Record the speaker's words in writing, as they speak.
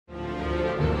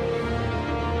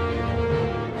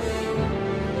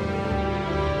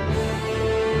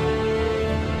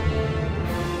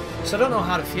So I don't know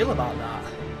how to feel about that.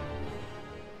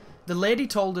 The lady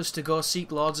told us to go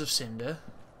seek Lords of Cinder.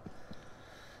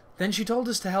 Then she told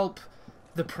us to help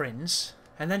the prince.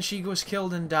 And then she was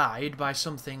killed and died by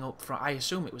something up front. I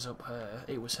assume it was up her.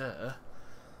 It was her.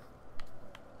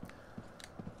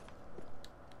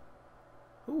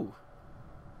 Ooh.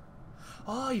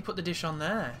 Oh, you put the dish on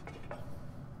there.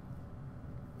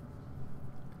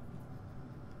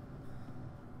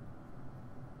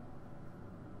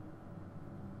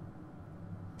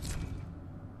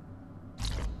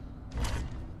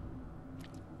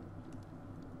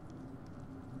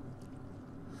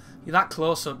 That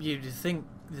close-up, you'd think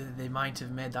that they might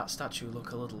have made that statue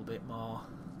look a little bit more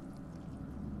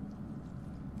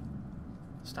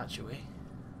statuey.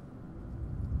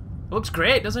 It looks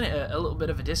great, doesn't it? A little bit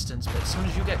of a distance, but as soon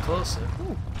as you get closer,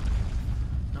 ooh,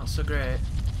 not so great.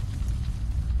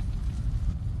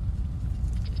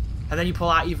 And then you pull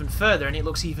out even further and it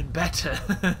looks even better.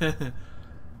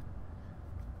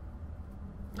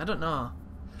 I don't know.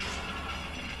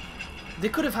 They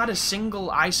could have had a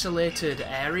single isolated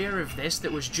area of this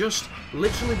that was just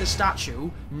literally the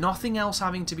statue, nothing else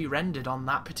having to be rendered on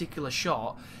that particular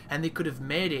shot, and they could have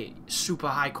made it super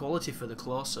high quality for the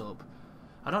close-up.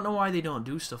 I don't know why they don't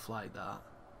do stuff like that.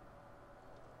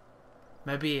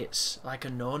 Maybe it's like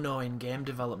a no-no in game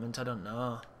development, I don't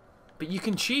know. But you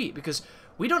can cheat, because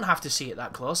we don't have to see it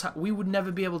that close. We would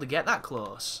never be able to get that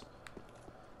close.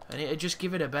 And it'd just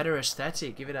give it a better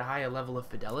aesthetic, give it a higher level of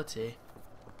fidelity.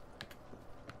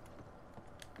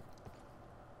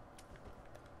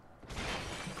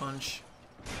 Punch.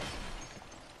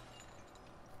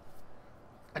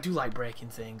 I do like breaking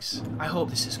things. I hope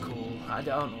this is cool. I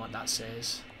don't know what that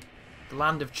says. The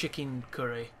land of chicken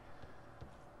curry.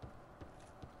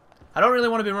 I don't really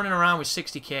want to be running around with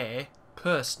 60k,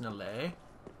 personally.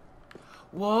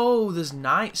 Whoa, there's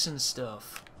knights and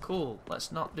stuff. Cool,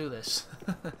 let's not do this.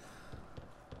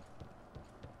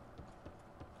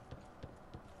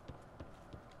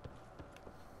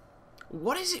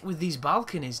 What is it with these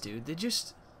balconies, dude? They're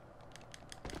just...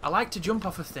 I like to jump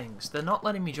off of things. They're not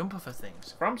letting me jump off of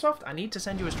things. FromSoft, I need to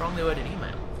send you a strongly worded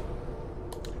email.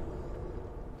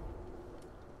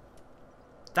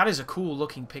 That is a cool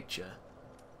looking picture.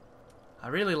 I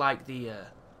really like the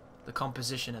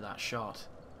composition of that shot.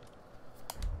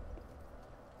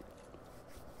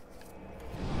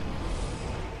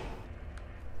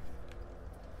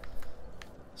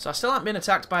 So I still haven't been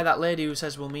attacked by that lady who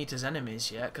says we'll meet as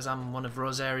enemies yet, because I'm one of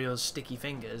Rosario's sticky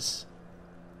fingers.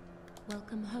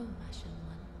 Welcome home, Ashen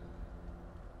One.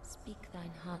 Speak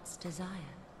thine heart's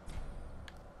desire.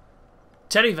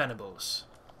 Terry Venables.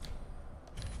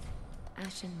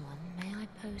 Ashen One, may I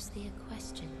pose thee a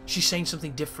question? She's saying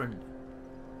something different.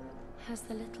 Has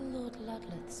the little Lord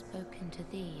Ludleth spoken to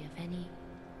thee of any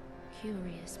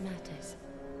curious matters?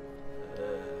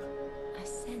 I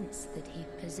sense that he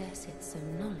possesseth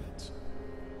some knowledge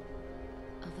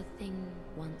of a thing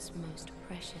once most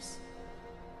precious,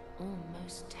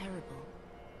 almost terrible,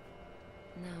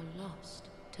 now lost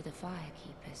to the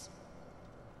Firekeepers.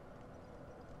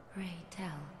 Pray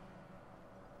tell,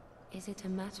 is it a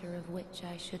matter of which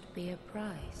I should be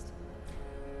apprised?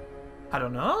 I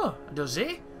don't know. Does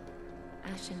he?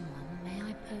 Ashen One, may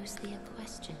I pose thee a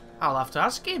question? I'll have to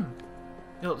ask him.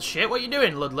 You little shit, what you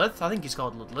doing, Ludleth? I think he's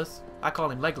called Ludleth. I call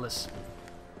him Legless.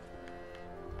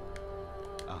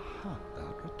 Aha,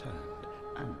 thou returned,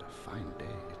 and a fine day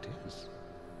it is.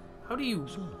 How do you...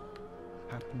 So,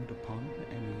 happened upon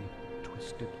any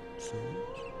twisted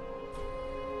souls?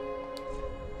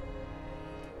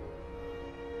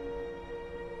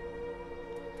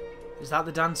 Is that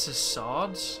the dancer's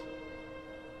swords?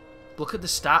 Look at the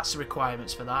stats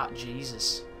requirements for that,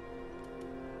 Jesus.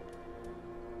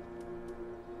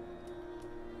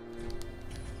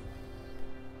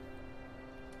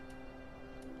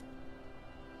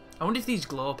 I wonder if these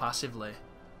glow passively.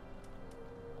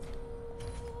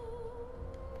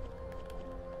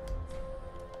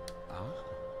 Ah,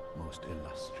 most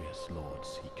illustrious Lord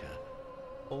Seeker.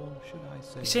 Or should I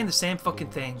say... He's saying the same fucking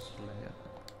Lord thing. Slayer.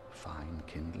 Fine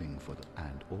kindling for the...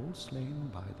 and all slain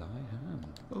by thy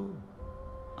hand. Oh,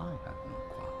 I have no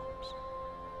qualms.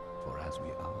 For as we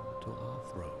are to our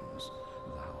thrones,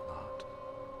 thou art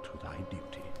to thy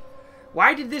duty.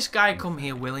 Why did this guy come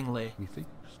here willingly? Methinks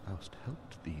thou'st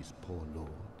helped these poor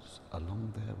lords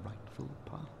along their rightful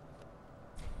path.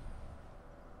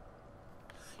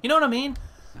 You know what I mean?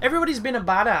 Everybody's been a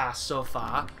badass so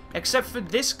far, except for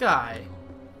this guy.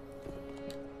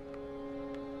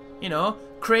 You know,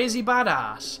 crazy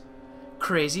badass.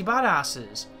 Crazy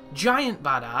badasses. Giant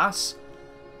badass.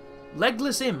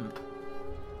 Legless imp.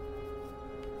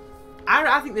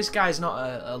 I think this guy's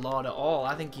not a lord at all.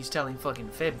 I think he's telling fucking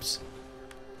fibs.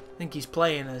 I think he's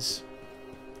playing as...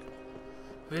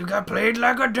 We've got played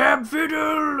like a damn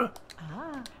fiddle!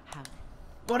 Ah, how...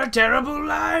 What a terrible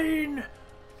line!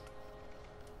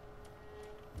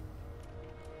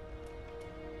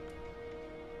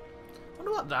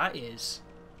 Wonder what that is.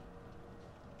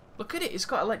 Look at it, it's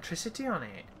got electricity on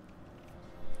it.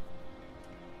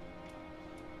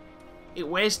 It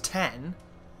weighs 10.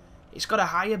 It's got a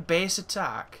higher base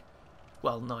attack.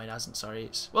 Well, no, it hasn't, sorry.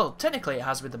 Well, technically it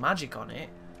has with the magic on it.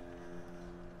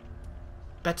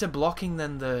 Better blocking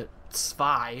than the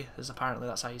Zwei, as apparently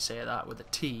that's how you say that, with a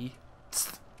T.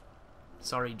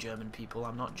 Sorry, German people,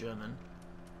 I'm not German.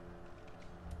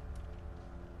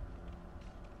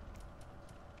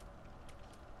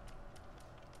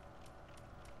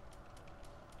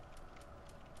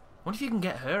 What if you can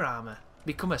get her armor?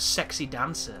 Become a sexy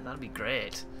dancer, that'd be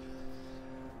great.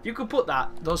 You could put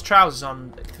those trousers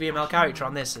on the female character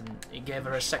on this and it gave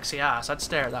her a sexy ass. I'd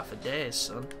stare at that for days,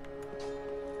 son.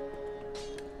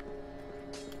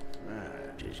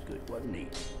 Just good, wasn't he?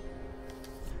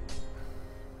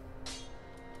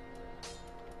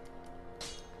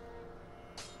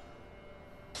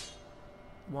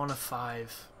 One of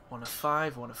five. One of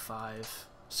five, one of five.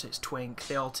 So it's twink.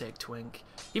 They all take twink.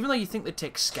 Even though you think they'd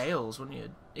take scales, wouldn't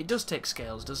you? It does take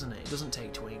scales, doesn't it? It doesn't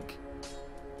take twink.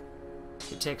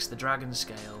 It takes the dragon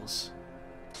scales.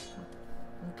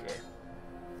 Okay.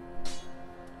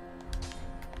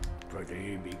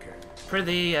 Pretty beacon.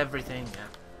 Prithee, everything, yeah.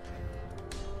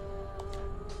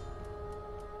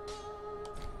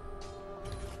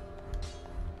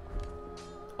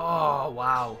 Oh,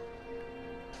 wow.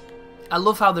 I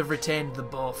love how they've retained the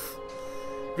buff.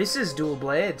 This is dual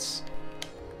blades.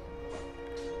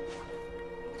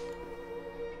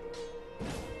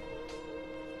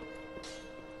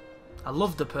 I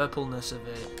love the purpleness of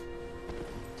it.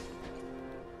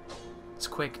 It's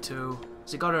quick too.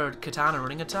 Has it got a katana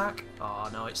running attack? Oh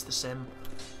no, it's the sim.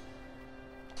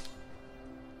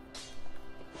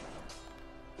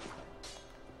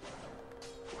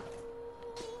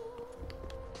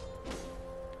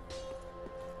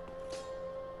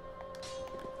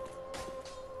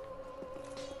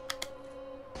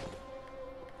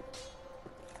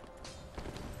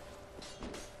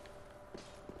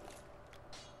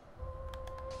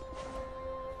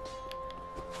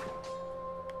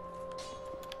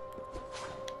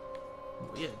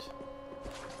 Weird.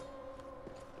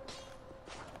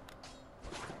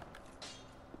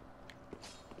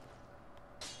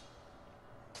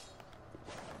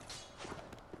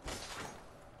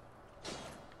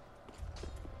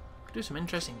 Do some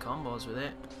interesting combos with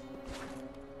it.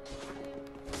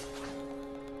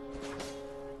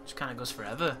 Just kind of goes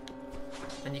forever.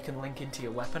 Then you can link into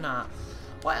your weapon art.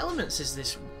 What elements is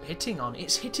this hitting on?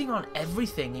 It's hitting on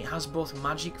everything. It has both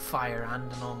magic, fire,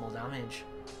 and normal damage.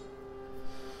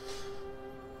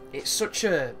 It's such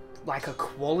a, like a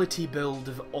quality build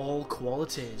of all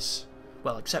qualities.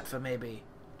 Well, except for maybe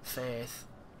Faith.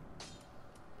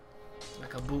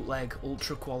 Like a bootleg,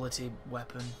 ultra quality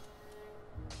weapon.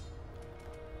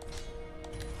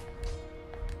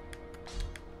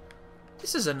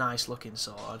 This is a nice looking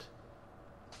sword.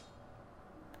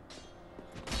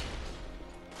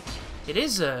 It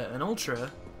is an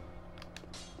ultra.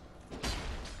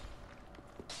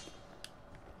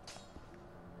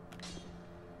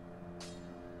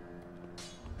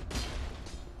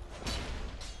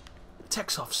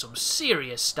 Takes off some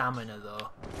serious stamina though.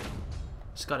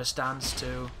 It's got a stance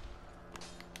too.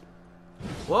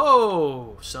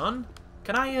 Whoa, son.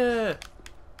 Can I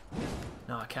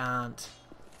No, I can't.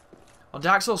 On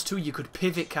Dark Souls 2 you could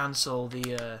pivot cancel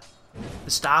the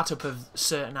startup of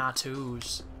certain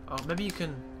R2s. Or maybe you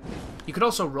could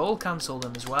also roll cancel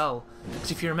them as well.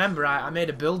 Because if you remember, I made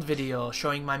a build video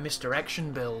showing my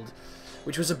misdirection build,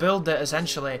 which was a build that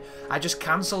essentially I just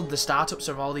cancelled the startups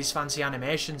of all these fancy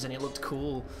animations and it looked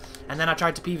cool. And then I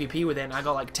tried to PvP with it and I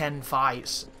got like 10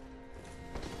 fights.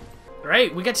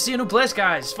 Great, we get to see a new place,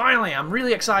 guys. Finally, I'm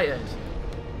really excited.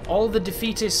 All the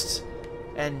defeatist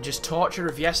and just torture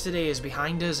of yesterday is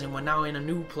behind us and we're now in a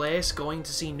new place, going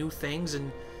to see new things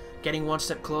and getting one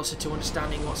step closer to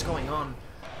understanding what's going on.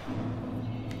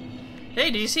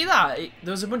 Hey, did you see that?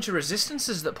 There was a bunch of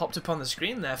resistances that popped up on the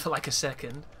screen there for like a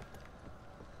second.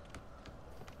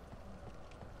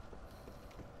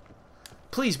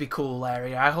 Please be cool,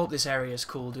 area. I hope this area is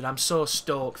cool, dude. I'm so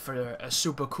stoked for a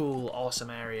super cool, awesome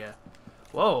area.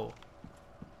 Whoa.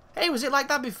 Hey, was it like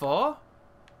that before?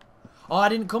 Oh, I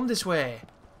didn't come this way.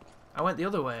 I went the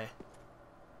other way.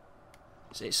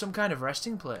 So it's some kind of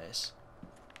resting place.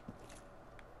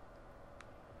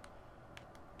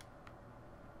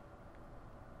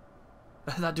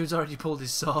 That dude's already pulled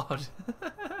his sword.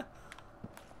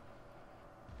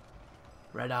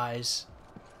 Red eyes.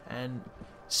 And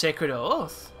Sacred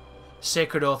Oath.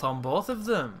 Sacred Oath on both of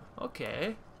them.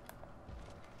 Okay.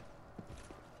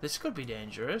 This could be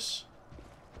dangerous.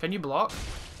 Can you block?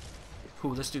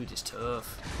 Ooh, this dude is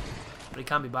tough. But he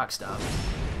can be backstabbed.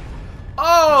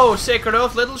 Oh! Sacred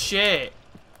Oath, little shit.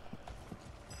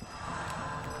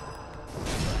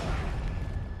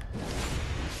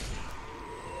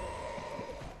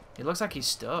 It looks like he's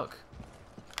stuck.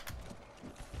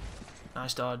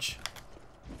 Nice dodge.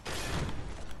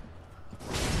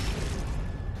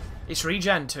 It's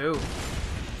regen too.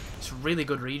 It's really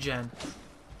good regen.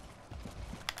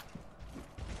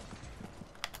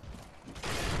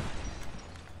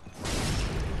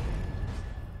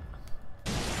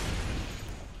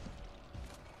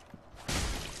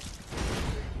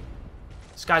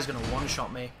 This guy's gonna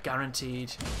one-shot me,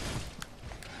 guaranteed.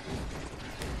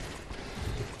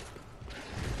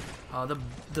 Oh,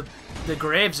 the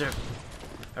graves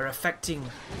are affecting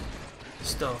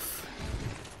stuff.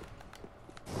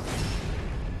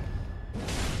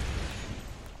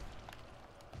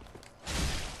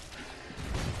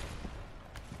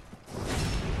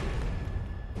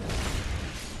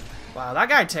 Wow, that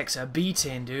guy takes a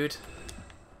beating, dude.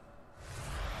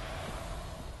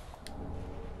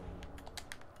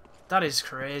 That is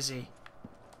crazy.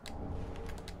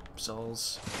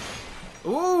 Souls.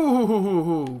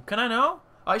 Ooh, can I know?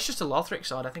 Oh, it's just a Lothric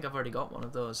sword. I think I've already got one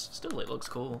of those. Still, it looks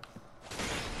cool.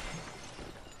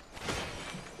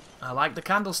 I like the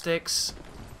candlesticks.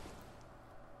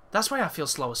 That's why I feel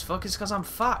slow as fuck. It's because I'm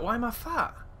fat. Why am I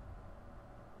fat?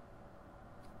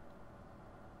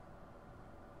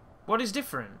 What is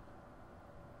different?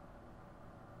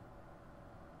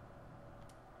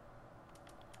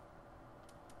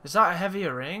 Is that a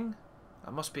heavier ring?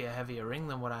 That must be a heavier ring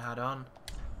than what I had on.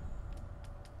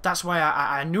 That's why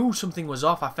I knew something was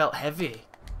off. I felt heavy.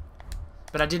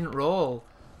 But I didn't roll.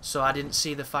 So I didn't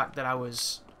see the fact that I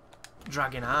was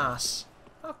dragging ass.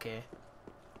 Okay.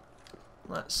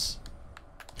 Let's...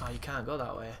 Oh, you can't go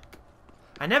that way.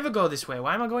 I never go this way.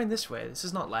 Why am I going this way? This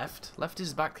is not left. Left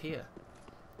is back here.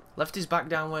 Left is back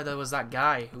down where there was that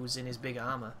guy who was in his big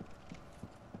armor.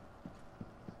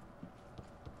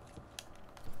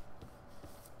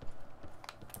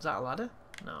 Is that a ladder?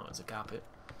 No, it's a carpet.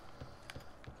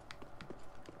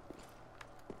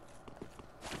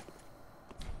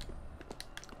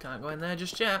 Can't go in there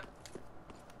just yet.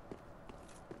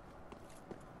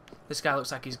 This guy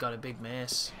looks like he's got a big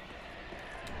mace.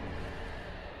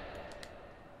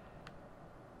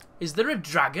 Is there a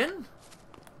dragon?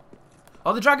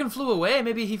 Oh, the dragon flew away.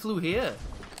 Maybe he flew here.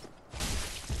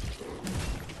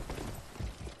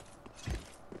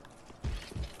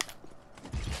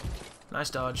 Nice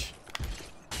dodge.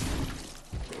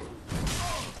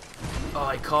 Oh,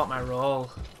 he caught my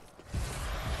roll.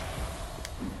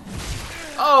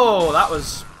 Oh, that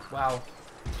was... Wow.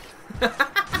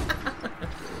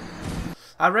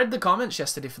 I read the comments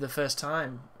yesterday for the first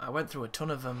time. I went through a ton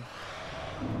of them.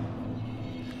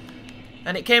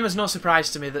 And it came as no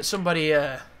surprise to me that somebody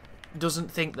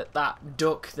doesn't think that that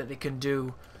duck that they can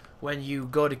do when you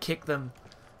go to kick them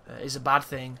is a bad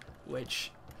thing,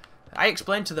 which I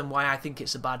explained to them why I think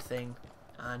it's a bad thing.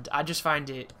 And I just find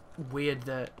it weird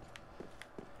that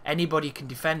anybody can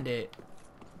defend it,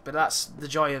 but that's the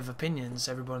joy of opinions.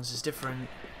 Everyone's is different.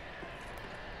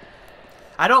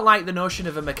 I don't like the notion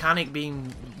of a mechanic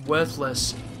being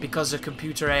worthless because a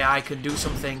computer AI can do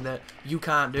something that you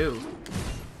can't do.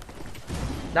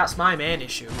 That's my main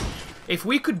issue. If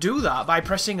we could do that by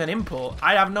pressing an input,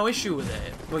 I'd have no issue with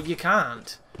it, but you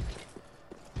can't.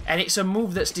 And it's a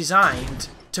move that's designed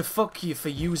to fuck you for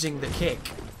using the kick.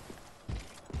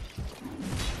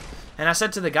 And I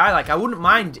said to the guy, like, I wouldn't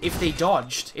mind if they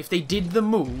dodged, if they did the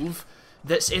move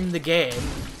that's in the game.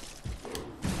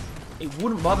 It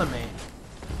wouldn't bother me.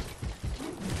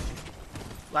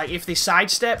 Like, if they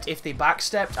sidestepped, if they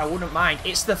backstepped, I wouldn't mind.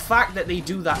 It's the fact that they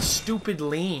do that stupid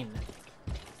lean.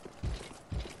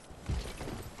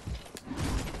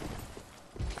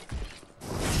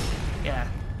 Yeah.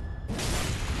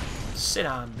 Sit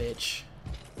down, bitch.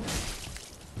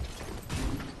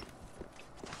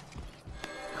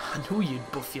 I knew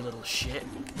you'd buff, you little shit.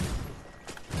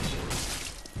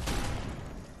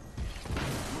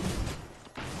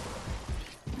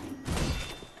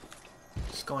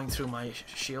 Just going through my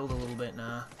shield a little bit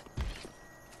now.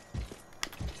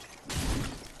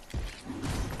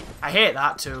 I hate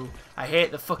that too. I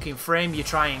hate the fucking frame you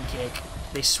try and kick.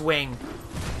 They swing.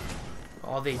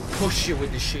 Or they push you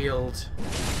with the shield.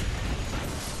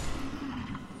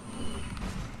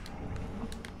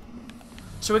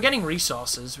 So we're getting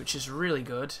resources, which is really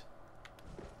good.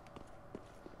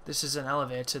 This is an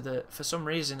elevator that, for some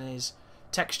reason, is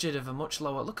textured of a much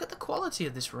lower... Look at the quality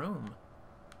of this room.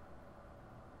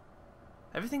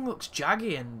 Everything looks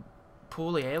jaggy and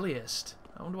poorly aliased.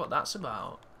 I wonder what that's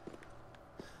about.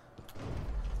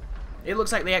 It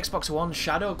looks like the Xbox One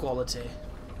shadow quality.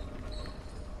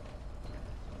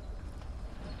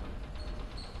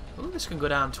 Oh, this can go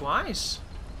down twice.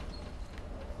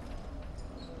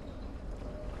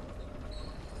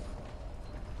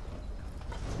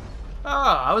 Oh,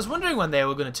 I was wondering when they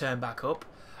were going to turn back up.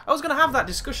 I was going to have that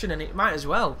discussion, and it might as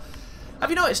well. Have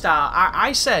you noticed that?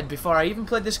 I said before I even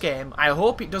played this game, I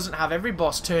hope it doesn't have every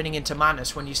boss turning into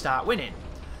Manus when you start winning.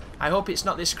 I hope it's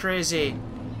not this crazy,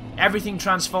 everything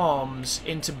transforms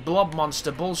into blob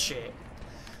monster bullshit.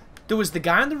 There was the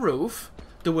guy on the roof,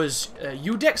 there was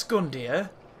Udex Gundyr,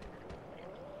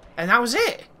 and that was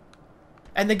it.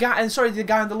 And the guy, the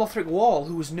guy on the Lothric wall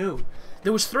who was new.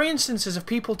 There was 3 instances of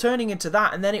people turning into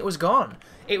that, and then it was gone.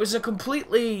 It was a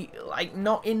completely, like,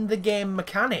 not in the game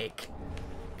mechanic.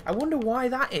 I wonder why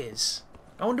that is.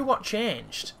 I wonder what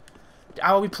changed.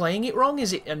 Are we playing it wrong?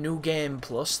 Is it a new game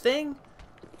plus thing?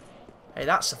 Hey,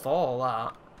 that's a fall,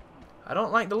 that. I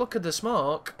don't like the look of the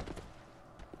smoke.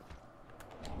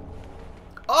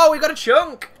 Oh, we got a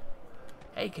chunk!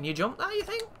 Hey, can you jump that, you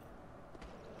think?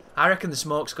 I reckon the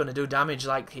smoke's going to do damage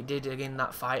like he did in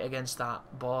that fight against that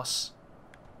boss.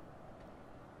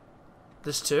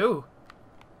 There's 2.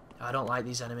 I don't like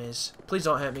these enemies. Please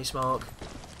don't hurt me, smoke.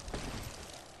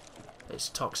 It's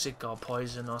toxic or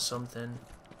poison or something.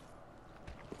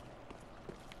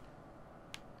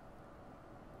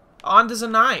 Oh, and there's a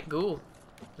knight. Cool.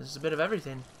 There's a bit of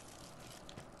everything.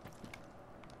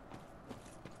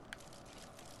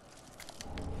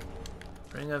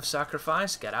 Ring of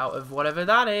Sacrifice. Get out of whatever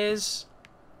that is.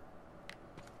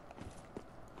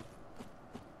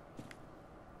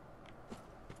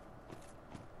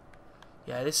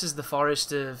 Yeah, this is the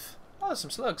forest of... Oh, there's some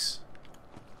slugs.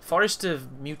 Forest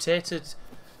of mutated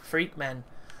freak men,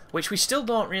 which we still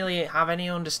don't really have any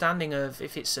understanding of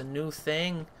if it's a new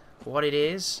thing, what it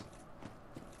is,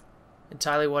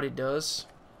 entirely what it does.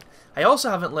 I also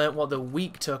haven't learnt what they're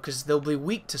weak to, because they'll be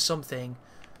weak to something,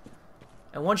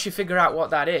 and once you figure out what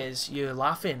that is, you're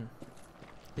laughing.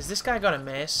 Is this guy got a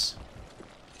mace?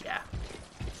 Yeah.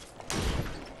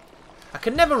 I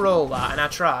could never roll that, and I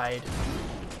tried.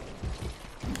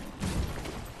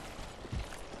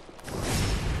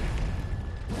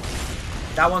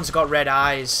 That one's got red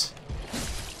eyes.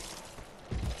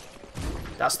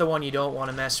 That's the one you don't want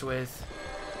to mess with.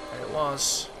 There it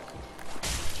was.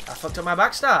 I fucked up my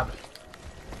backstab.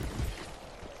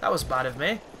 That was bad of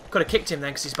me. Could have kicked him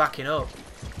then because he's backing up.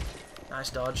 Nice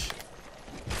dodge.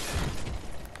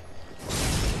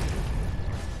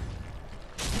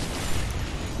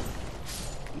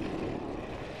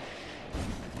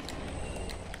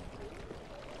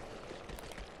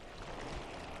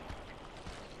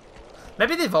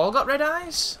 Maybe they've all got red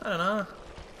eyes? I don't know.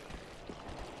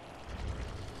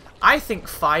 I think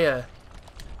fire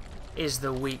is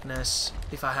the weakness,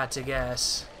 if I had to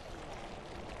guess.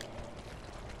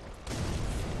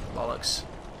 Bollocks.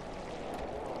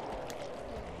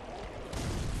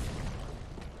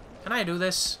 Can I do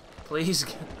this? Please?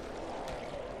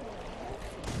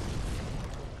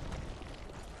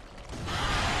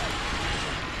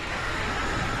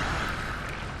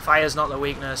 Fire's not the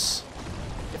weakness.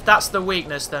 If that's the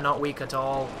weakness, they're not weak at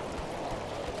all.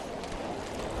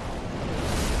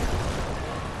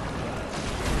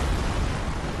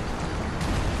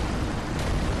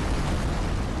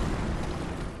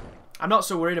 I'm not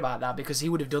so worried about that because he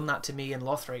would have done that to me in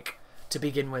Lothric to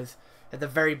begin with. At the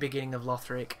very beginning of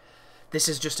Lothric. This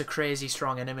is just a crazy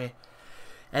strong enemy.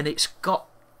 And it's got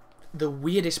the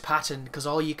weirdest pattern because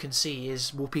all you can see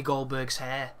is Whoopi Goldberg's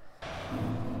hair.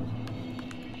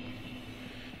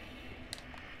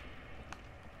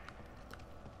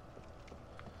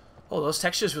 Oh, those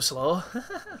textures were slow.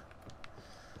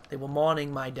 They were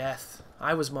mourning my death.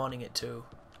 I was mourning it too.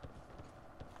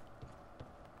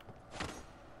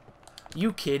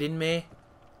 You kidding me?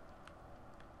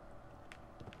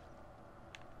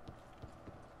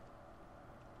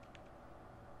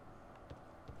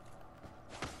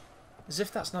 As if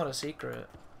that's not a secret.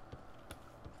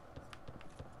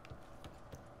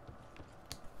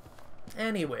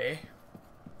 Anyway.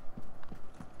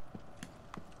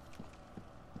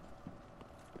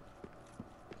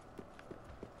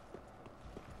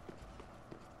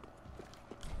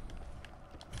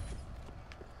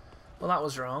 Well, that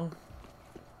was wrong.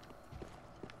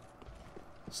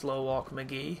 Slow walk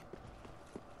McGee.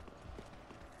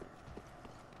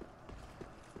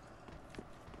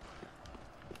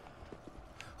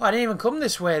 Oh, I didn't even come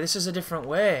this way. This is a different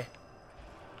way.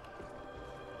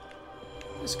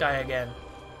 This guy again.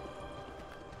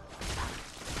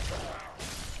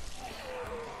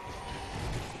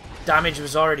 Damage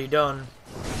was already done.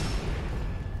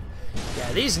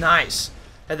 Yeah, these knights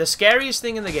are the scariest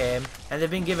thing in the game, and they've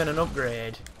been given an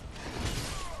upgrade.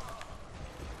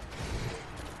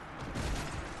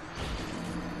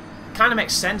 Kind of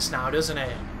makes sense now, doesn't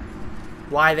it?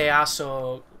 Why they are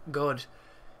so good.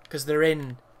 Because they're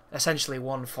in essentially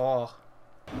 1-4.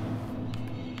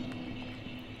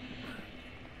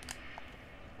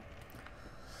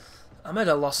 I'm at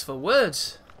a loss for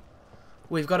words.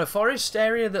 We've got a forest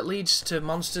area that leads to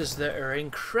monsters that are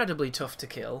incredibly tough to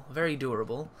kill, very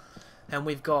durable. And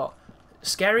we've got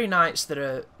scary knights that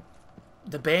are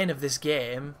the bane of this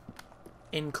game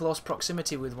in close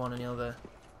proximity with one another.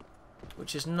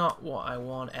 Which is not what I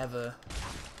want ever.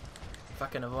 If I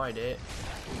can avoid it.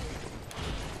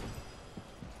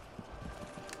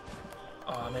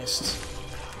 Oh, I missed.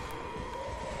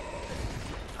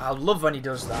 I love when he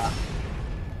does that.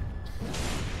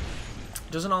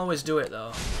 Doesn't always do it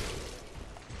though.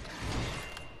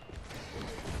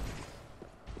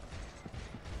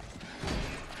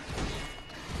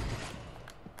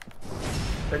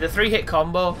 But the 3-hit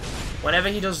combo, whenever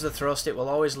he does the thrust, it will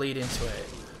always lead into it.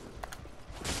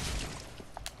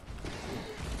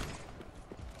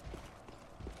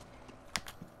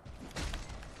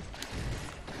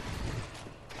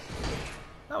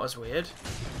 That was weird.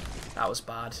 That was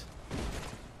bad.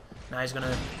 Now he's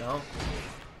gonna... No.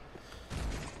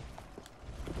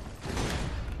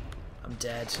 I'm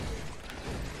dead.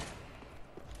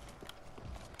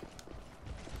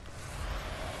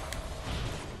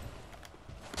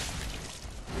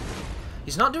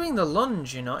 He's not doing the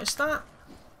lunge, you notice that?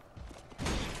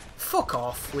 Fuck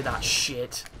off with that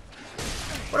shit.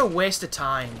 What a waste of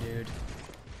time, dude.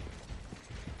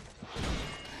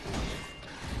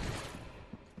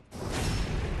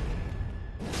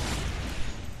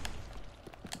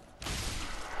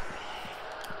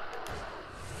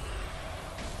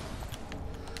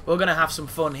 We're going to have some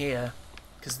fun here,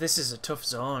 because this is a tough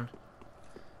zone.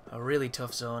 A really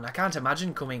tough zone. I can't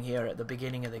imagine coming here at the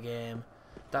beginning of the game.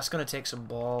 That's going to take some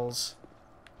balls.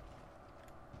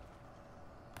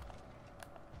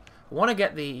 I want to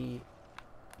get the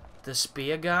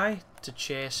spear guy to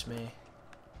chase me.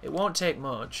 It won't take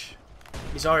much.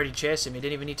 He's already chasing me.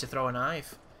 Didn't even need to throw a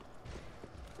knife.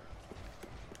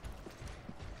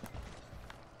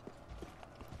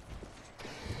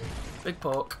 Big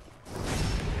poke.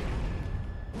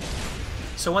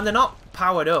 So when they're not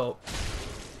powered up,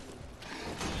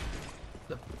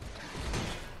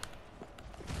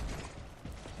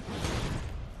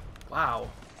 wow.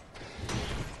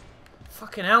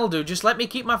 Fucking hell, dude. Just let me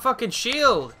keep my fucking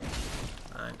shield.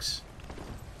 Thanks.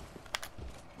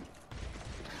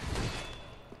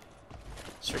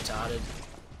 It's retarded.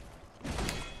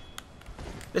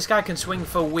 This guy can swing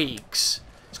for weeks.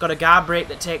 He's got a guard break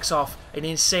that takes off an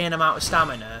insane amount of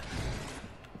stamina.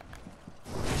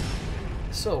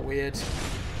 So weird.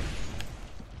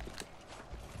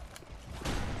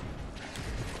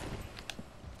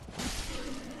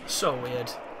 So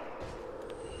weird.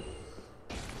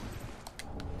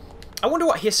 I wonder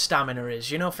what his stamina is,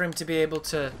 you know, for him to be able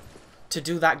to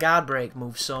do that guard break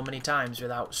move so many times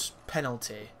without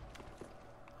penalty.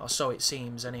 Or so it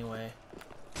seems, anyway.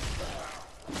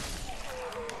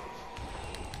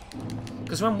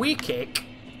 Because when we kick,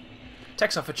 it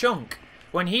takes off a chunk.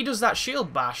 When he does that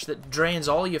shield bash that drains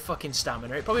all your fucking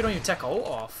stamina, it probably don't even take a ult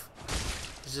off.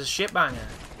 This is a shit banger.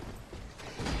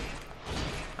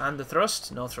 And the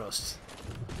thrust? No thrust.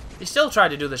 He still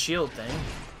tried to do the shield thing.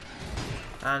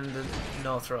 And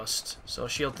no thrust. So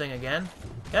shield thing again.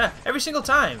 Yeah, every single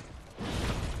time.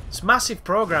 It's massive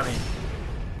programming.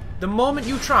 The moment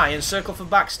you try and circle for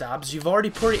backstabs, you've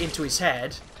already put it into his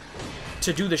head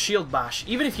to do the shield bash.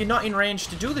 Even if you're not in range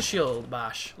to do the shield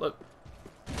bash. Look.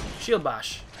 Shield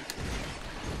bash.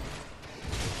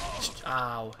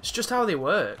 Ow. It's just how they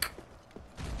work.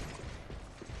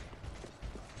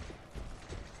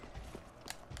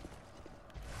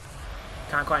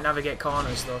 Can't quite navigate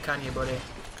corners though, can you, buddy?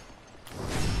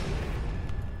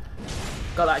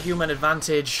 Got that human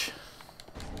advantage.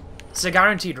 It's a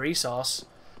guaranteed resource.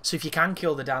 So if you can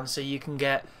kill the dancer, you can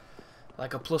get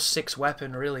like a +6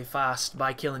 weapon really fast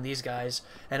by killing these guys.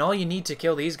 And all you need to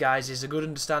kill these guys is a good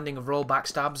understanding of roll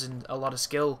backstabs and a lot of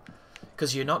skill.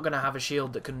 Because you're not going to have a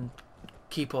shield that can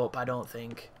keep up, I don't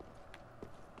think.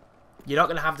 You're not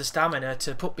going to have the stamina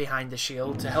to put behind the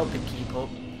shield to help it keep up.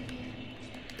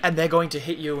 And they're going to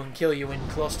hit you and kill you in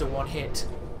close to one hit.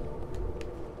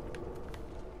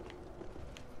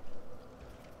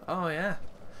 Oh yeah.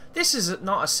 This is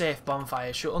not a safe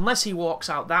bonfire shoot, unless he walks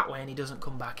out that way and he doesn't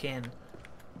come back in.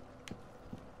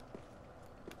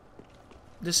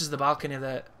 This is the balcony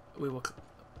that we were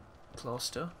close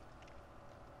to.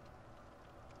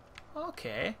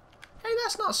 Okay. Hey,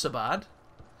 that's not so bad.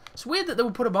 It's weird that they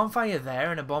would put a bonfire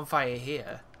there and a bonfire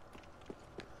here.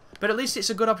 But at least it's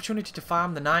a good opportunity to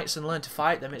farm the knights and learn to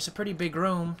fight them. It's a pretty big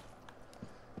room.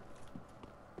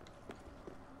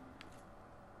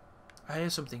 I hear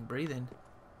something breathing.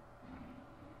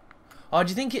 Oh, do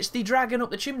you think it's the dragon up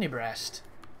the chimney breast?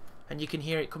 And you can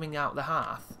hear it coming out the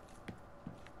hearth?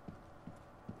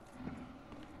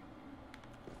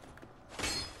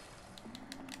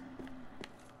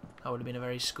 That would have been a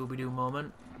very Scooby-Doo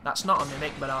moment. That's not a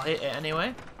mimic, but I'll hit it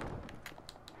anyway.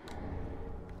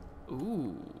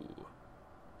 Ooh.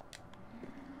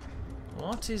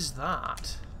 What is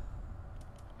that?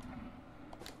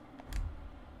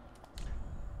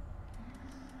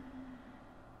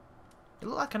 It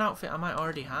looked like an outfit I might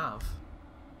already have.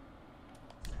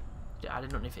 Yeah, I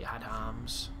didn't know if it had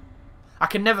arms. I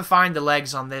can never find the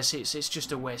legs on this. It's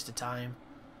just a waste of time.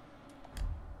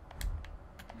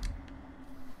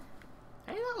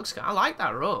 Hey, that looks good. I like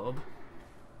that robe.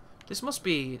 This must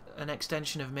be an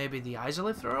extension of maybe the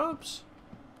Izalith robes.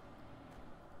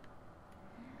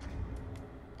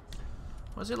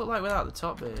 What does it look like without the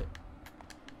top bit?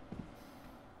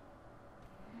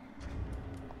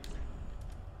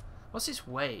 What's its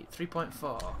weight?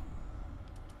 3.4.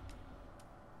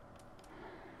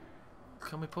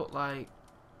 Can we put like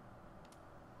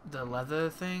the leather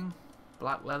thing?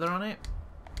 Black leather on it?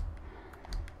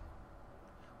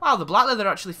 Wow, the black leather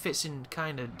actually fits in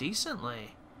kind of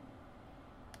decently.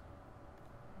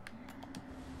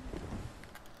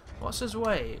 What's his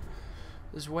weight?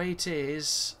 His weight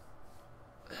is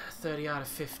 30 out of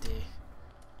 50.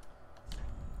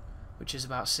 Which is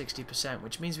about 60%,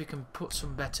 which means we can put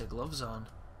some better gloves on.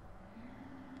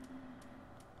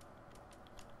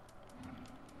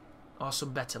 Or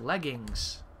some better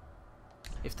leggings.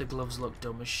 If the gloves look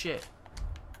dumb as shit.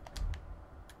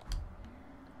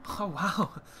 Oh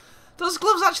wow. Those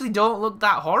gloves actually don't look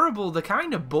that horrible. They're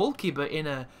kind of bulky, but in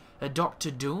a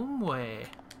Doctor Doom way.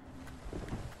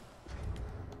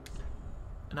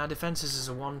 And our defenses is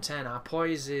a 110. Our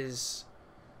poise is...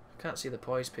 I can't see the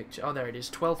poise picture. Oh, there it is.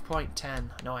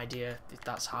 12.10. No idea if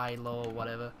that's high, low, or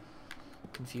whatever.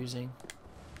 Confusing.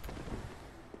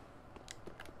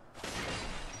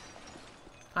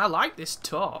 I like this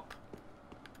top.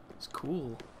 It's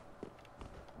cool.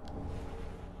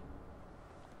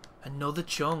 Another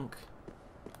chunk.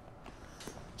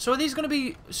 So are these going to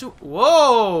be... So,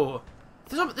 whoa!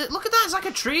 Look at that. It's like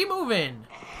a tree moving.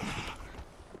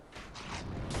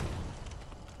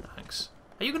 Thanks.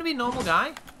 Are you going to be a normal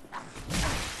guy?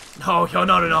 No, you're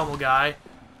not a normal guy.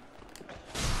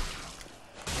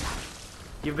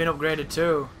 You've been upgraded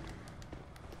too.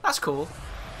 That's cool.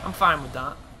 I'm fine with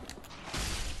that.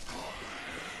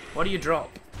 What do you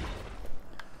drop?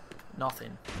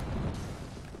 Nothing.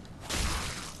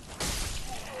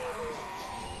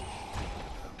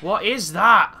 What is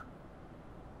that?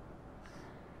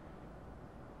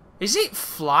 Is it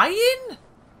flying?